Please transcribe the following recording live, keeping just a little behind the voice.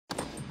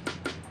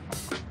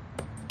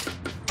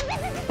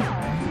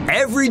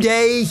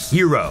Everyday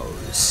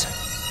Heroes.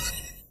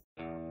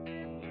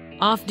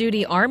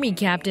 Off-duty Army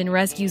captain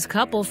rescues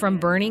couple from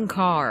burning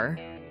car.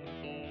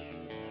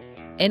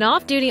 An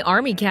off-duty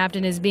Army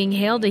captain is being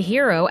hailed a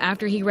hero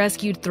after he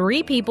rescued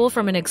 3 people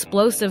from an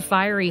explosive,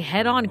 fiery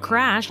head-on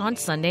crash on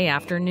Sunday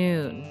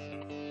afternoon.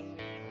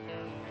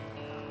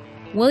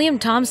 William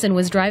Thompson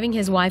was driving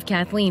his wife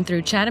Kathleen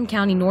through Chatham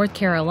County, North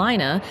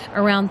Carolina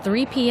around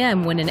 3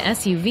 p.m. when an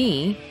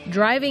SUV,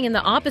 driving in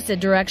the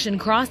opposite direction,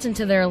 crossed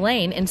into their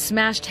lane and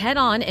smashed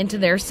head-on into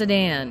their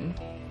sedan.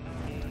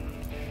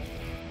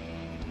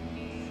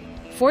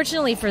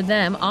 Fortunately for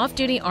them,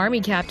 off-duty Army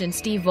Captain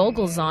Steve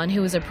Voglezon,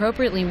 who was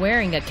appropriately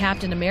wearing a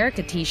Captain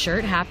America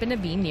t-shirt, happened to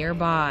be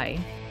nearby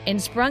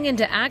and sprung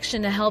into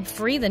action to help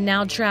free the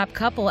now-trapped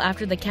couple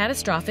after the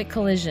catastrophic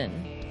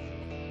collision.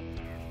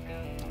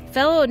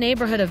 Fellow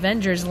neighborhood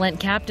Avengers lent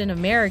Captain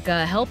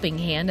America a helping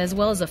hand as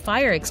well as a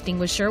fire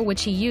extinguisher,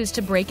 which he used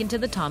to break into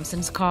the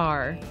Thompsons'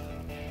 car.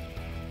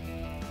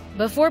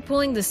 Before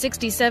pulling the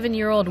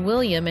 67-year-old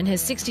William and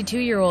his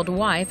 62-year-old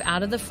wife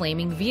out of the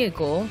flaming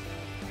vehicle,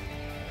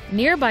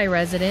 nearby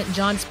resident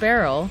John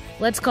Sparrow,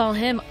 let's call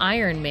him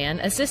Iron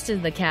Man,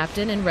 assisted the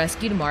captain and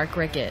rescued Mark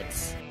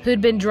Ricketts, who'd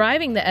been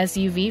driving the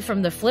SUV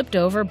from the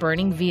flipped-over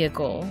burning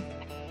vehicle.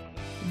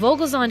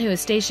 Voglezon, who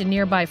is stationed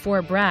nearby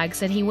Fort Bragg,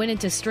 said he went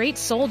into straight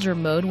soldier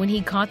mode when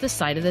he caught the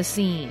sight of the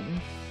scene.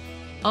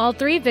 All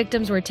 3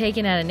 victims were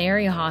taken at an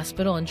area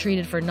hospital and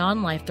treated for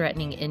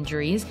non-life-threatening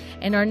injuries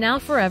and are now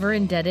forever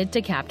indebted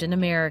to Captain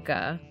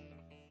America.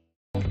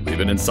 Leave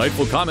an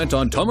insightful comment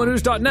on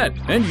TomoNews.net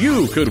and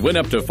you could win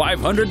up to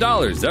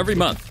 $500 every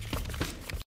month.